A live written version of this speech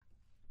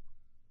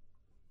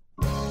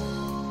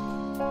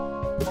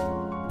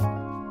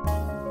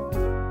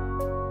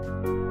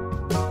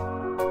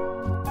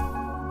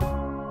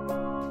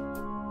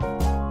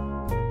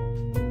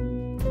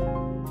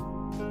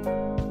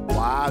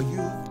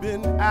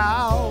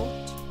out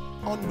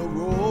on the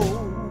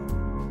road,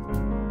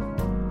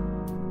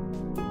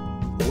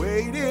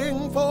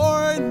 waiting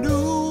for a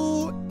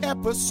new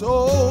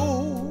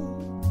episode.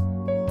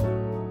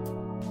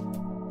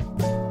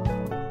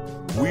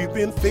 We've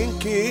been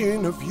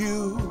thinking of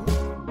you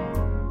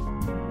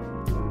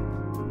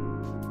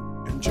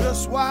and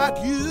just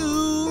what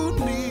you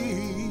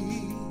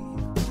need.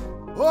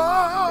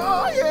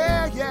 Oh,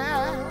 yeah,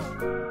 yeah.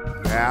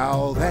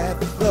 Now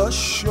that the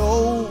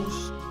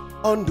show's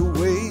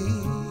underway,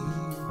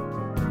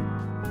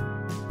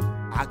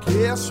 I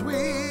guess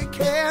we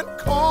can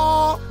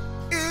call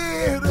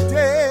it a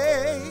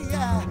day.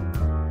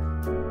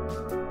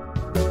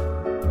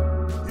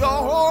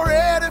 You're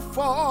ready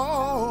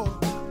for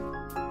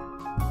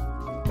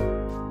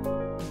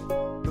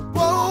the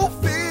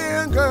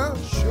Bowfinger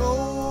Show.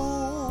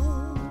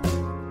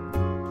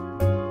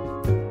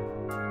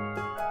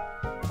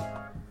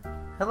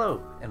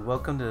 Hello, and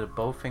welcome to the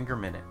Bowfinger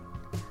Minute.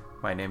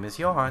 My name is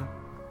Johan.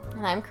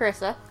 And I'm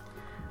Carissa.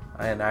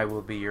 And I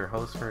will be your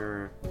host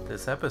for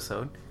this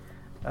episode.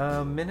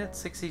 Minute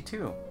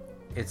 62.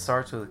 It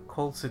starts with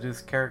Cole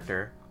Seduth's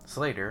character,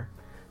 Slater,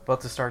 about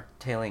to start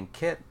tailing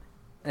Kit,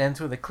 and ends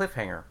with a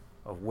cliffhanger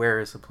of where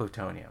is the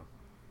plutonium.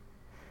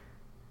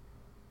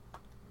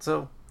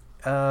 So,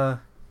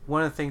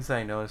 one of the things that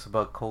I noticed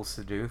about Cole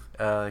Seduth,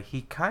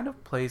 he kind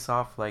of plays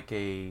off like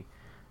a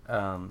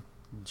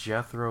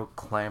Jethro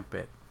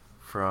Clampett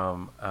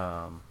from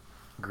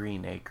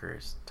Green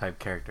Acres type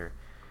character.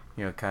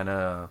 You know, kind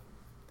of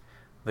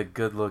the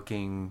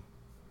good-looking,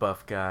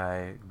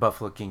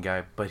 buff-looking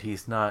guy, but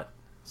he's not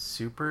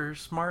super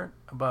smart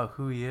about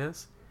who he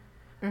is.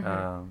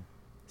 Mm-hmm.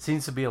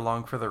 Seems to be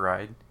along for the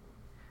ride.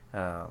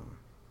 I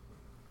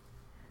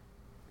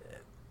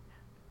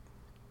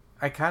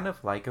kind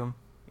of like him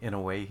in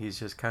a way. He's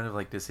just kind of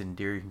like this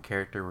endearing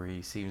character where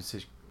he seems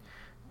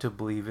to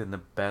believe in the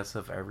best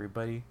of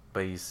everybody,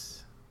 but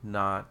he's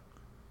not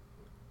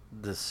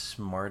the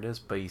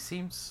smartest, but he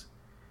seems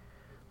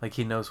like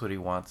he knows what he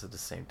wants at the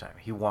same time.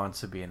 He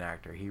wants to be an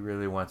actor. He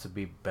really wants to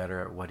be better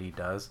at what he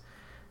does,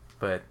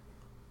 but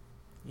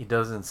he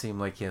doesn't seem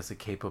like he has the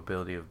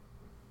capability of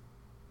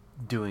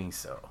doing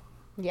so.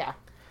 Yeah.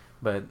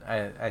 But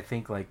I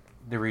think like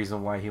the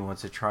reason why he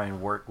wants to try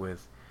and work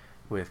with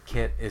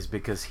Kit is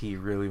because he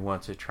really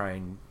wants to try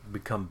and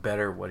become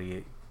better at what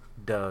he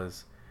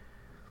does.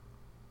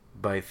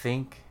 But I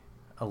think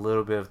a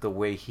little bit of the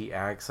way he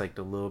acts, like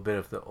a little bit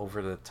of the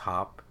over the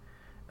top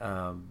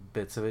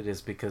bits of it,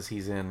 is because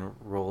he's in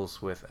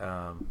roles with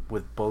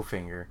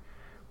Bowfinger,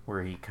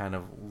 where he kind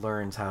of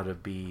learns how to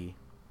be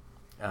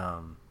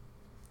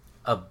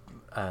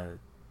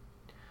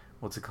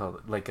what's it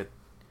called, like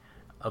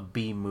a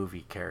B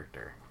movie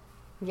character.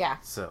 Yeah.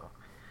 So,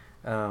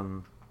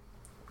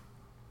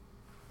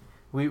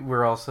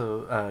 we're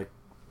also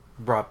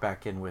brought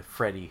back in with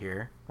Freddy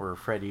here, where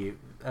Freddy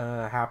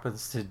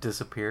happens to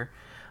disappear.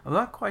 I'm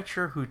not quite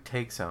sure who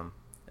takes him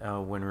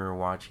when we were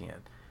watching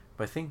it,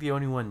 but I think the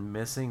only one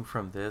missing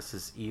from this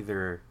is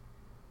either,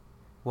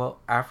 well,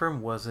 Afram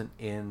wasn't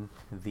in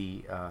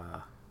the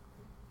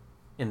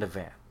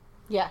van.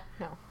 Yeah,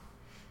 no.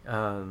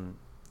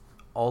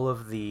 All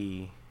of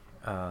the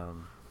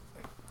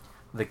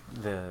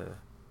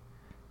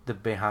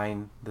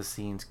behind the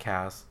scenes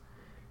cast,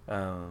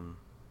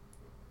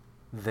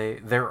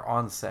 they're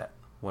on set.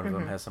 One of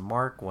them has a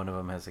mark, one of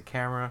them has a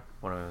camera,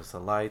 one of them has the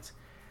lights,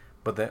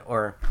 but the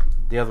other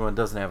one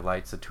doesn't have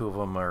lights. The two of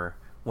them are,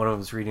 one of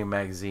them's reading a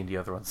magazine, the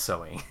other one's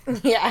sewing.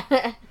 Yeah.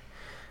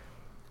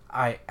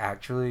 I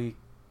actually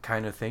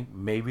kind of think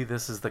maybe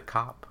this is the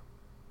cop.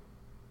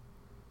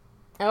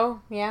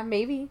 Oh, yeah,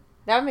 maybe.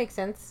 That would make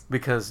sense.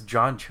 Because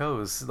John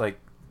Cho's, like,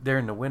 they're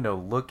in the window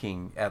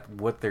looking at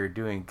what they're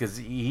doing, because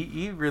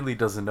he really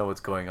doesn't know what's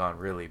going on,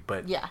 really.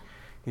 But yeah,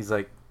 he's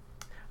like,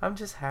 I'm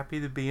just happy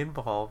to be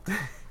involved.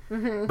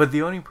 Mm-hmm. But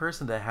the only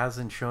person that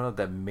hasn't shown up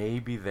that may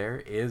be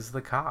there is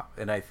the cop.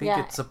 And I think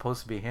it's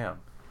supposed to be him.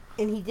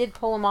 And he did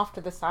pull him off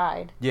to the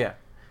side. Yeah.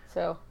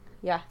 So,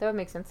 yeah, that would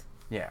make sense.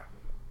 Yeah.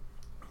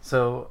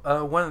 So,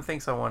 one of the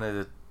things I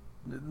wanted to...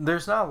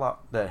 There's not a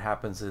lot that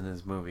happens in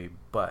this movie,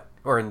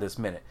 or in this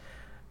minute.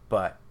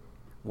 But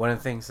one of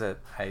the things that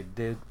I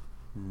did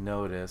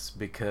notice,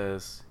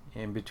 because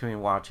in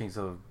between watchings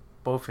of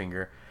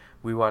Bowfinger,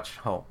 we watched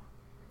Home.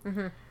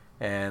 Mm-hmm.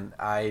 And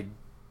I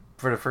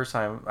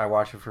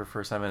watched it for the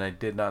first time, and I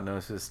did not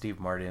notice it was Steve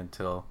Martin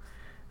until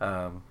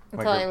I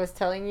was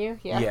telling you.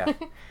 Yeah.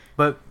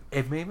 But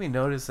it made me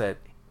notice that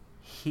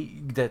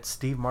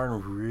Steve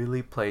Martin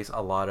really plays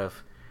a lot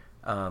of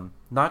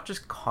not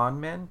just con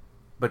men,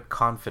 but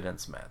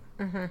confidence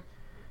men.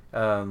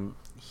 Mm-hmm.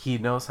 He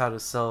knows how to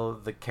sell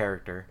the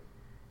character,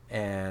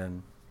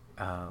 and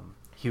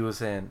he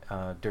was in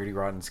Dirty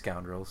Rotten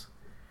Scoundrels.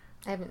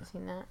 I haven't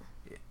seen that.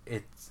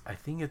 I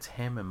think it's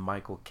him and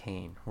Michael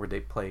Caine where they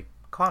play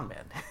con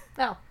men.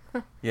 Oh.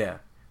 Yeah.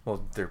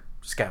 Well, they're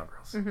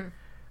scoundrels.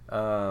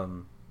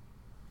 Mm-hmm.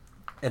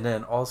 And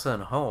then also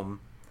in Home,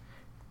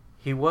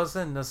 he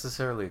wasn't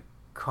necessarily a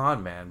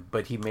con man,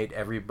 but he made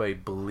everybody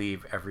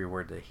believe every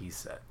word that he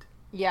said.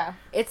 Yeah.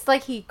 It's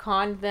like he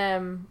conned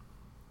them,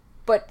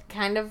 but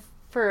kind of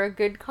for a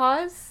good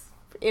cause,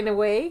 in a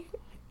way.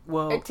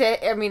 Well,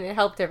 I mean, it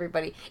helped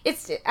everybody.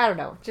 I don't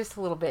know, just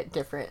a little bit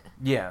different.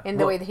 yeah. In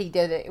the way that he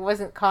did it. It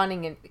wasn't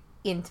conning it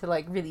into,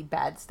 like, really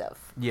bad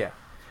stuff. Yeah.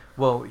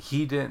 Well,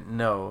 he didn't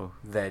know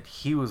that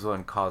he was the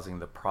one causing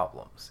the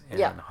problems in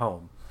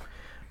home.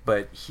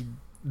 But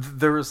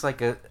there was,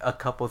 like, a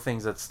couple of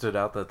things that stood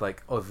out that,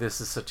 like, oh,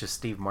 this is such a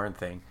Steve Martin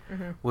thing,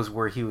 was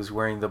where he was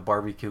wearing the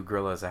barbecue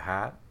grill as a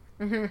hat.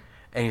 Mm-hmm.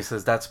 And he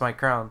says, that's my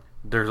crown.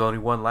 There's only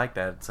one like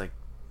that. It's like,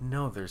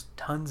 no, there's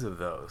tons of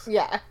those.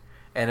 Yeah.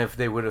 And if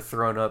they would have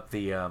thrown up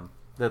the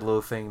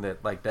little thing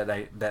that, like,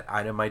 that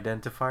item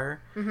identifier,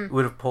 it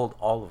would have pulled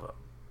all of them.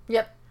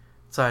 Yep.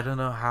 So I don't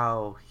know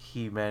how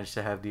he managed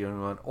to have the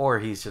only one, or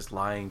he's just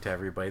lying to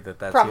everybody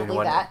that's probably the only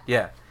one. That.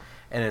 Yeah,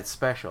 and it's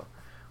special.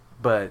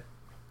 But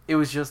it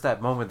was just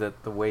that moment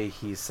that the way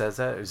he says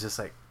that, it was just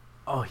like,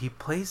 oh, he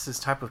plays this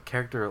type of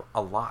character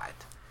a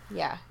lot.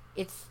 Yeah,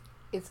 it's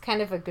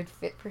kind of a good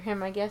fit for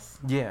him, I guess.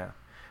 Yeah,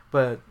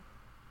 but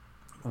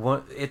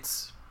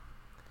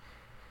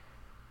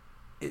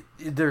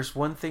there's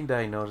one thing that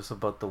I notice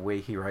about the way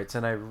he writes,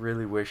 and I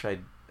really wish I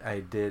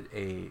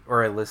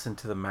listened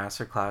to the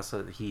masterclass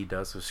that he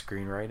does with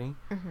screenwriting,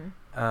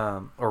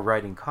 or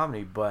writing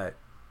comedy, but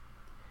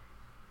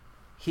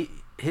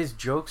his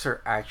jokes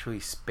are actually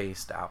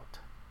spaced out,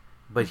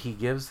 but he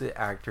gives the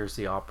actors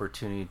the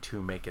opportunity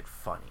to make it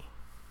funny.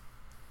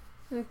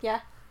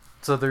 Yeah.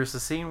 So there's a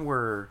scene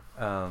where,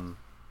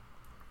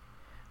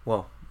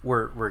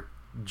 where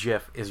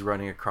Jeff is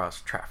running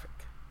across traffic.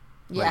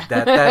 Yeah. Like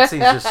that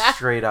scene's just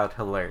straight out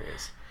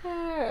hilarious.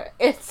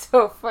 It's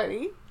so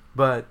funny.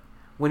 But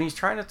when he's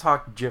trying to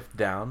talk Jeff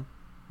down,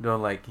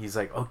 he's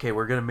like, okay,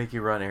 we're gonna make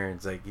you run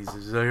errands. Like he's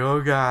just like,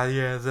 oh god,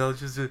 yeah, so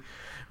just.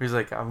 He's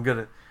like,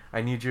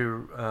 I need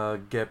you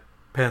get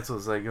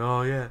pencils. Like,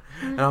 oh yeah,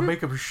 and I'll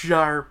make them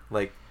sharp.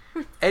 Like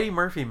Eddie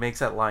Murphy makes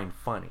that line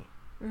funny.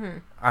 Mm-hmm.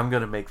 I'm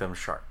gonna make them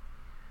sharp,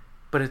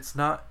 but it's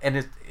not,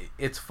 and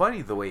it's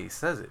funny the way he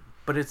says it,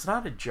 but it's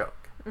not a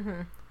joke.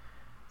 Mm-hmm.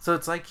 So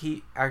it's like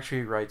he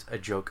actually writes a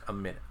joke a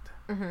minute.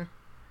 Mm-hmm.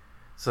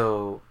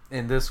 So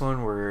in this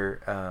one, where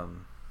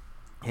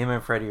him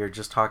and Freddie are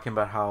just talking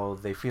about how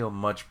they feel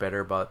much better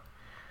about.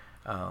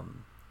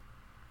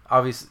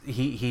 Obviously,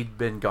 he'd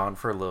been gone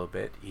for a little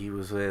bit. He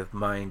was with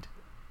mind.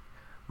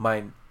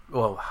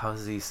 Well, how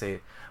does he say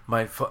it?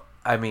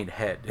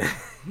 Head.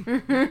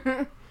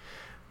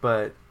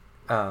 But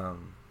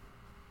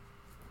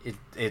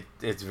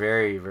it's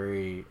very,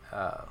 very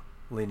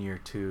linear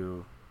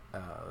to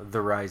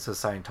the rise of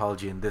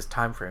Scientology in this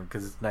time frame,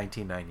 because it's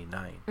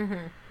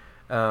 1999.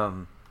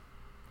 Mm-hmm.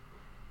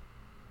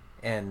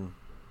 And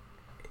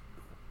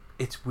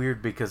it's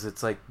weird because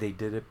it's like they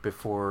did it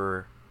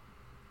before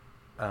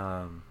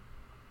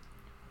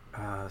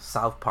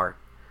South Park,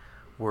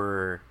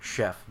 where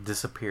Chef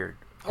disappeared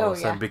all of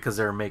a sudden because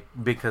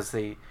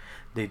they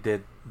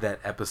did that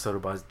episode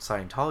about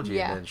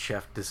Scientology, and then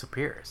Chef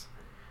disappears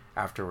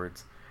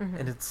afterwards. Mm-hmm.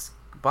 And it's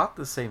about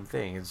the same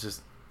thing. It's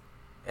just,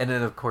 and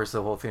then of course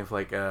the whole thing of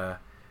like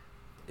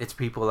it's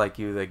people like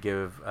you that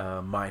give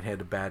Mindhead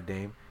a bad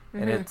name.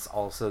 Mm-hmm. And it's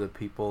also the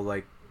people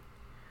like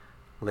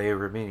Leah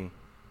Remini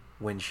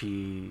when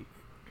she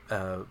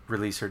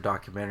released her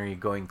documentary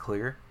Going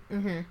Clear.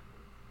 Mm-hmm.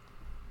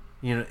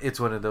 You know, it's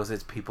one of those,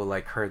 it's people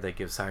like her that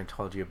give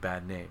Scientology a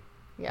bad name.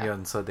 Yeah. You know,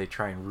 and so they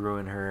try and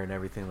ruin her and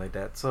everything like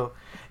that. So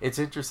it's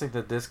interesting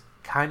that this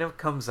kind of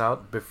comes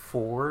out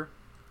before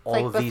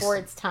all of these... before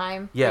its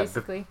time,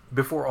 basically.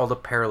 Before all the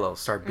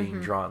parallels start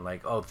being drawn.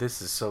 Like, oh,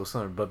 this is so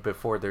soon. But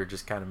before, they're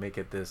just kind of make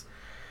it this...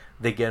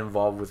 They get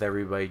involved with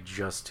everybody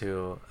just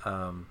to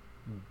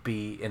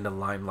be in the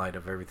limelight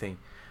of everything.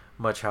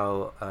 Much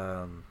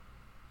how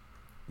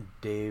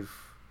Dave...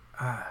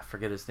 I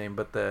forget his name,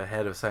 but the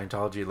head of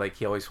Scientology, like,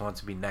 he always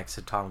wants to be next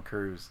to Tom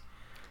Cruise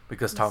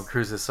because Tom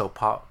Cruise is so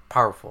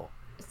powerful.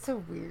 It's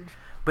so weird.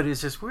 But it's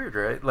just weird,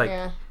 right?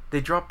 Like,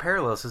 they draw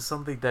parallels to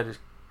something that is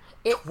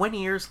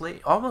 20 years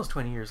late, almost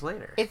 20 years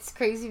later. It's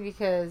crazy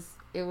because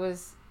it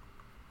was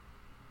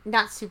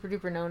not super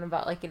duper known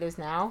about like it is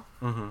now,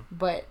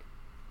 but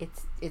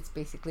it's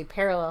basically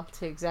parallel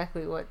to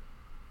exactly what,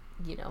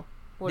 you know,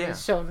 what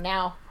is shown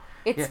now.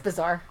 It's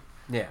bizarre.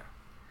 Yeah.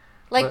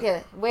 Like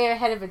way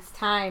ahead of its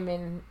time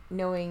and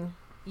knowing,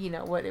 you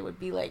know, what it would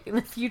be like in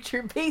the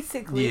future,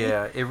 basically.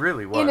 Yeah, it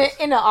really was.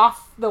 In a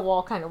off the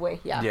wall kind of way,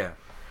 yeah. Yeah,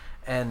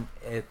 and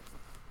it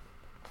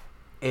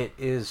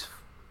is.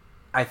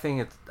 I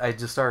think I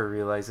just started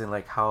realizing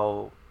like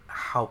how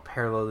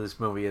parallel this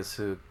movie is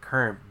to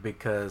current,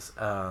 because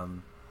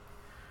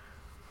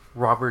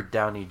Robert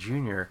Downey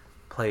Jr.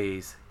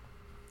 plays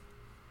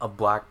a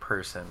black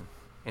person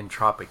in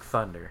Tropic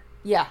Thunder.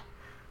 Yeah.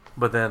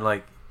 But then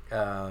like.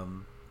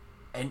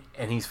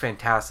 And he's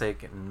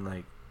fantastic, and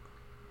like,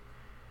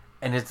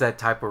 and it's that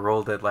type of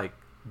role that like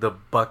the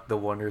Buck the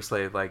Wonder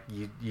Slave, like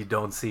you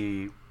don't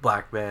see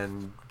black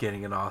men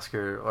getting an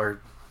Oscar,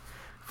 or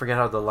forget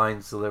how the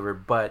line's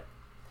delivered, but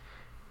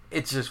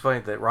it's just funny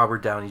that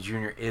Robert Downey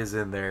Jr. is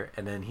in there,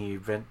 and then he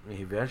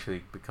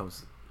eventually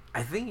becomes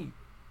I think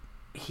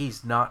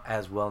he's not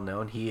as well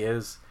known. He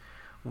is,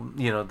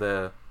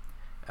 the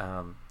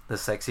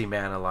sexy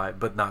man alive,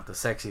 but not the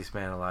sexiest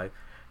man alive.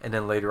 And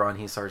then later on,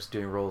 he starts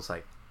doing roles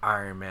like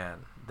Iron Man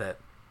that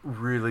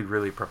really,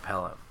 really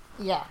propel him.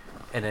 Yeah.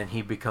 And then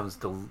he becomes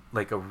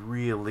a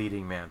real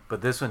leading man.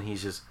 But this one,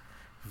 he's just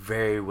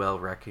very well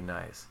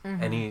recognized.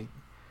 Mm-hmm. And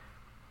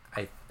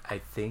I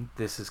think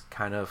this is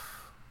kind of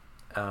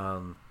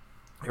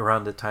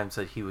around the times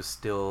that he was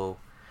still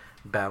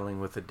battling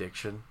with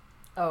addiction.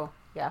 Oh,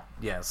 yeah.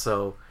 Yeah,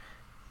 so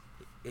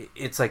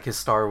it's like his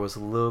star was a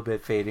little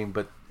bit fading,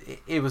 but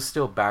it was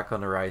still back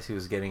on the rise. He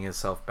was getting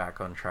himself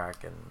back on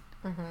track,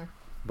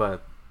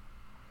 but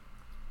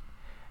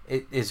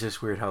it's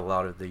just weird how a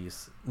lot of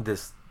this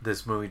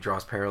movie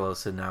draws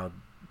parallels to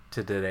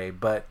today,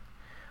 but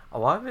a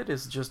lot of it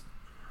is just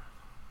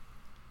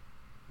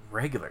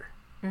regular.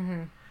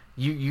 Mm-hmm.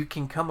 You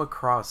can come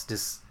across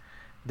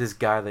this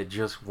guy that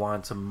just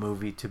wants a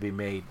movie to be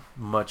made,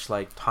 much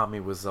like Tommy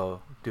Wiseau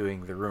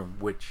doing The Room,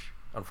 which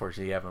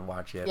unfortunately you haven't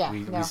watched yet. Yeah,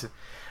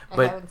 but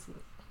I haven't seen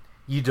it.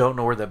 You don't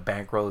know where the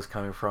bankroll is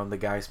coming from. The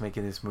guy's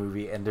making this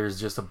movie, and there's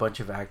just a bunch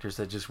of actors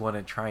that just want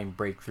to try and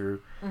break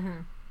through. Mm-hmm.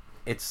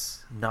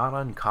 It's not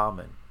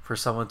uncommon for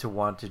someone to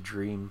want to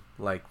dream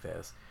like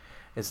this.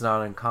 It's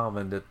not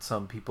uncommon that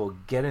some people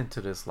get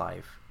into this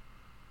life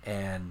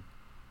and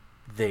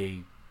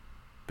they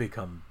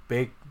become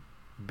big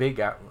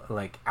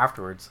like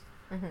afterwards,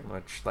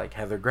 much like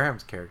Heather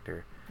Graham's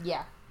character.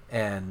 Yeah.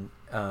 And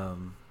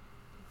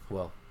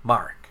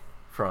Mark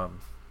from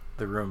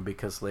The Room,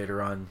 because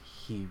later on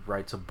he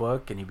writes a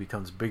book and he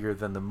becomes bigger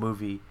than the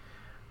movie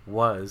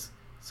was.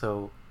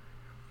 So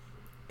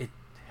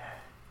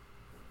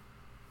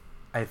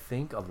I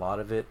think a lot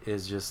of it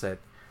is just that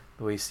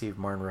the way Steve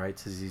Martin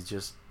writes is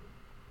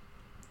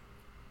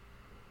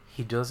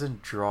he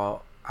doesn't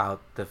draw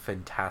out the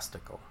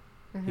fantastical.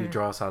 He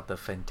draws out the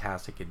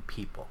fantastic in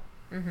people.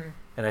 Mm-hmm.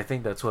 And I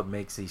think that's what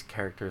makes these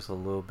characters a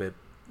little bit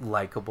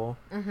likable.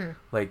 Mm-hmm.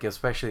 Like,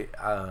 especially...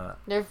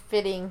 they're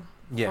fitting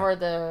for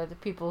the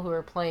people who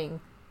are playing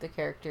the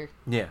character.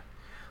 Yeah.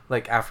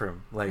 Like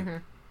Ephraim. Like,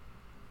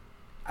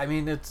 I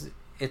mean,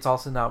 it's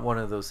also not one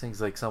of those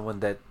things like someone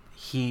that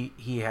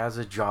he has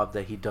a job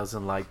that he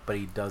doesn't like, but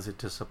he does it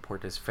to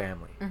support his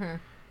family. Mm-hmm.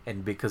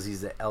 And because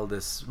he's the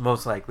eldest,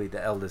 most likely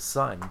the eldest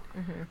son,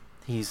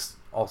 he's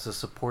also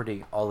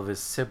supporting all of his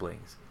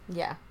siblings.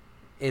 Yeah.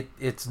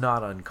 It's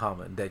not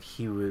uncommon that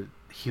he would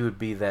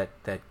be that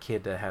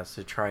kid that has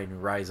to try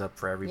and rise up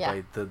for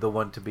everybody, the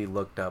one to be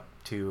looked up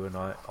to and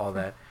all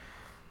that.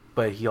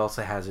 But he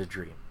also has a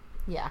dream.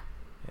 Yeah.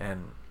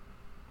 And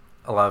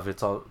a lot of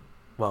it's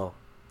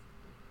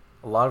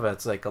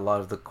like a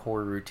lot of the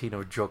core routine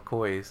of Joe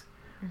Coy's,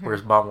 where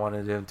his mom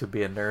wanted him to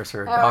be a nurse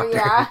or a doctor.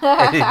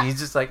 Yeah. And he's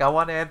just like, I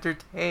want to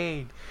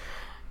entertain.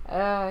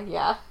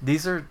 Yeah.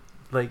 These are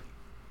like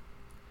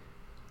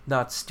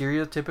not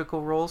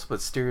stereotypical roles, but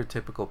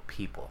stereotypical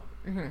people.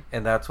 Mm-hmm.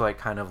 And that's what I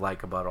kind of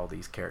like about all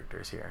these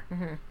characters here.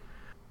 Mm-hmm.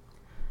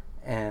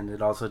 And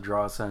it also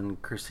draws on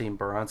Christine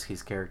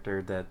Baranski's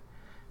character, that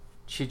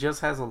she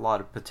just has a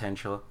lot of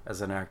potential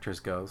as an actress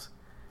goes.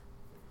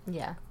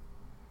 Yeah.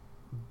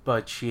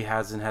 But she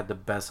hasn't had the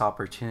best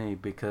opportunity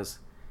because,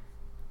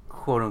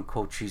 quote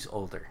unquote, she's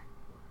older.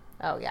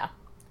 Oh, yeah.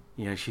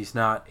 She's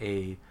not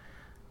a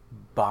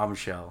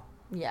bombshell.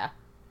 Yeah.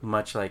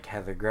 Much like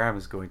Heather Graham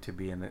is going to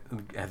be, and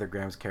Heather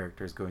Graham's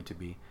character is going to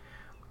be.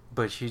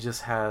 But she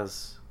just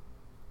has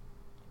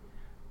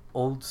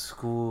old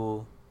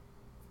school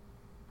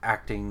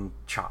acting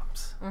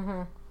chops.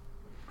 Mm-hmm.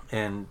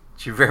 And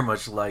she very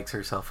much likes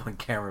herself on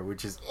camera,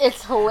 which is...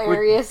 It's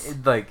hilarious.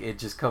 It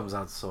just comes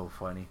out so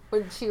funny.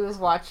 When she was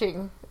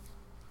watching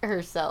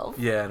herself.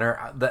 Yeah,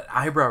 and that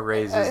eyebrow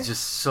raise is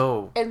just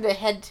so... And the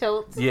head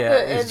tilt. Yeah,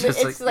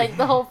 it's like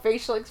the whole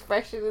facial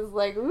expression is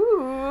like,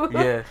 ooh.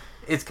 Yeah,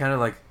 it's kind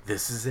of like,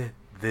 this is it.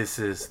 This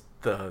is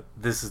the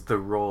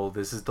role.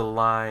 This is the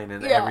line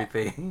and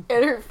everything.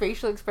 And her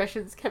facial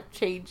expressions kept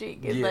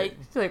changing. And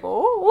she's like,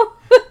 oh.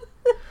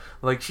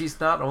 Like, she's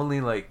not only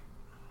like...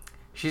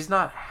 She's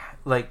not...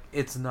 Like,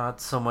 it's not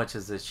so much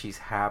as that she's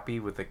happy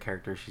with the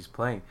character she's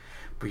playing,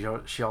 but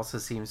she also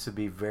seems to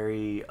be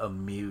very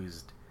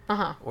amused.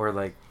 Uh-huh. Or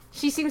like...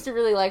 She seems to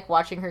really like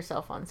watching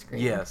herself on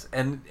screen. Yes,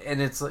 and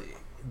it's like...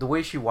 The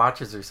way she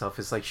watches herself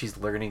is like she's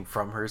learning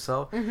from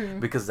herself,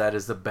 because that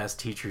is the best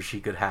teacher she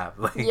could have.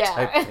 Like,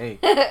 type thing.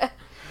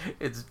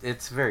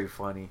 It's very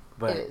funny.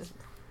 But, it is.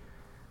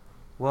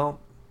 Well,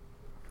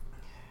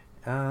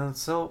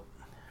 so...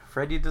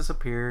 Freddy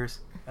disappears.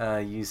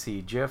 You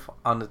see Jeff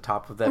on the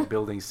top of that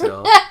building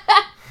sill.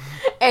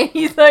 And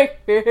he's like...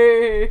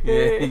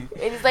 and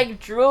he's like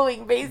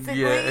drooling,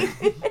 basically. Yeah.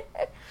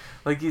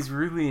 Like, he's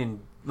really in...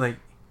 Like...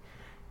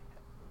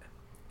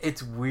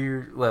 It's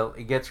weird. Well,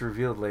 it gets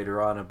revealed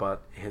later on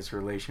about his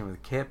relation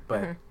with Kip,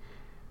 but...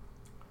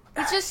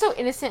 It's just so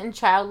innocent and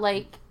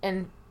childlike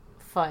and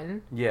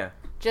fun. Yeah.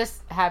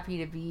 Just happy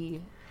to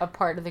be a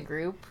part of the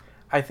group.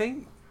 I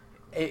think...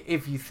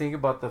 If you think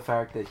about the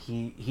fact that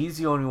he's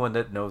the only one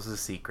that knows the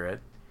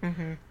secret,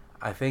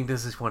 I think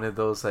this is one of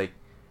those, like,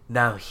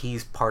 now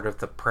he's part of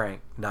the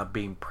prank, not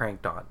being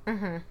pranked on.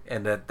 Mm-hmm.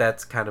 And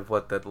that's kind of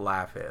what the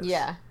laugh is.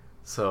 Yeah.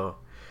 So,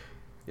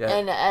 yeah.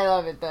 And I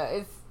love it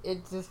though.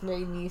 It just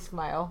made me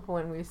smile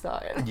when we saw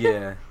it.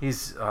 Yeah,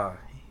 he's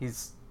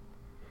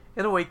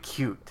in a way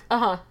cute.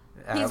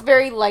 He's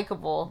very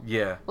likable.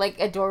 Yeah. Like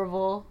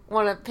adorable.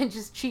 Want to pinch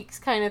his cheeks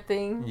kind of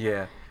thing.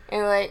 Yeah.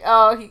 And like,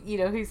 oh,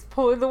 he's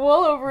pulling the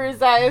wool over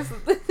his eyes.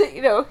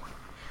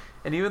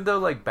 And even though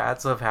like bad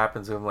stuff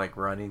happens to him, like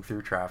running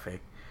through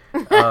traffic,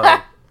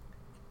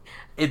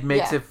 it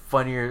makes it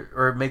funnier,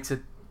 or it makes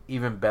it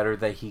even better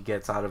that he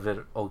gets out of it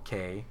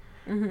okay,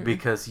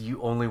 because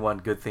you only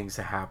want good things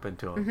to happen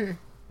to him,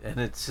 and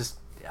it's just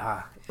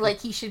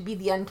like he should be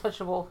the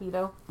untouchable,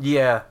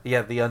 Yeah,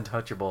 the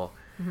untouchable.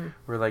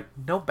 We're like,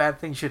 no bad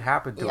thing should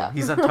happen to him.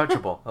 He's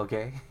untouchable,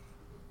 okay?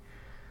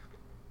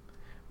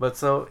 But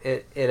so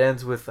it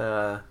ends with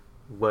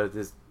what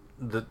is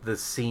the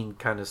scene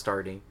kind of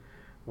starting,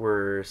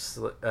 where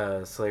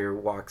Slayer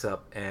walks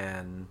up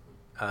and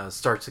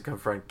starts to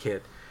confront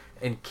Kit,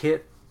 and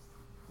Kit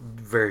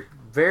very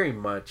very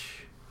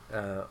much,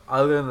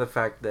 other than the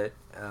fact that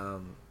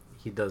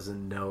he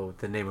doesn't know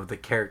the name of the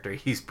character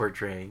he's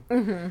portraying,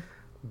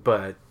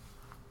 but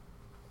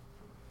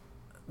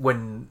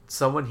when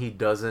someone he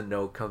doesn't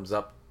know comes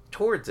up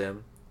towards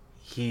him,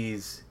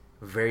 he's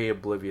very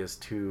oblivious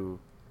to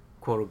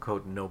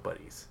quote-unquote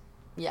nobodies.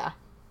 Yeah.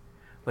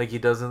 Like, he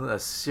doesn't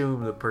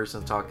assume the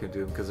person's talking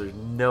to him, because there's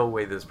no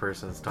way this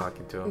person's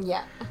talking to him.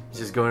 Yeah. He's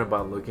just going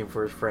about looking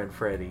for his friend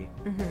Freddy,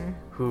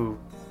 who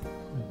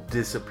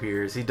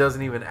disappears. He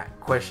doesn't even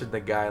question the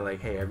guy, like,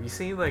 hey, have you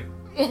seen, like...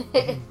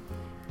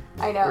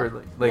 I know.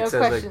 Or, like no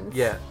says, questions. like,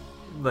 yeah,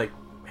 like,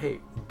 hey,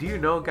 do you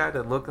know a guy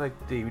that looked like...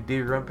 Did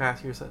you run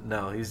past you or something?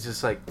 No, he's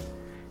just like,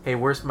 hey,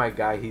 where's my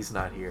guy? He's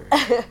not here.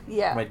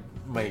 Yeah.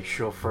 My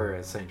chauffeur,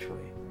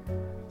 essentially.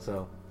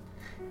 So...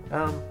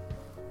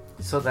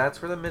 So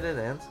that's where the minute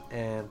ends,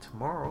 and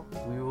tomorrow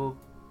we will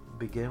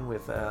begin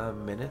with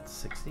minute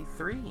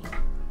 63.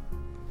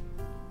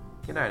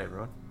 Good night,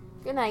 everyone.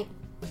 Good night.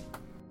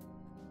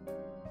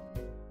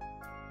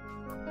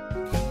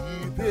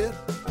 Keep it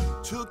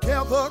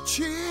together,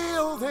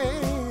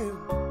 children.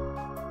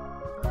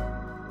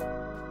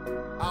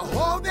 I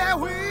hope that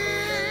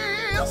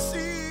we'll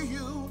see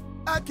you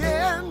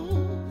again.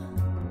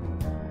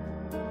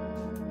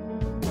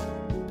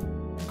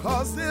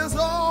 'Cause there's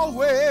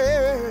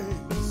always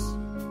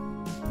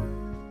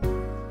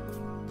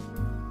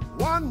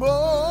one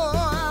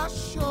more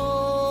show.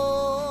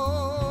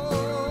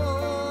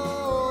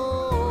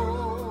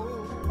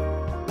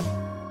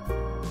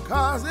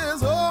 'Cause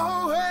there's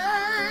always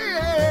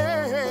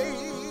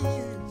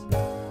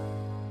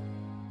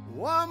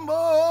one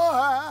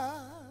more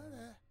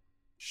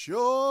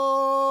show.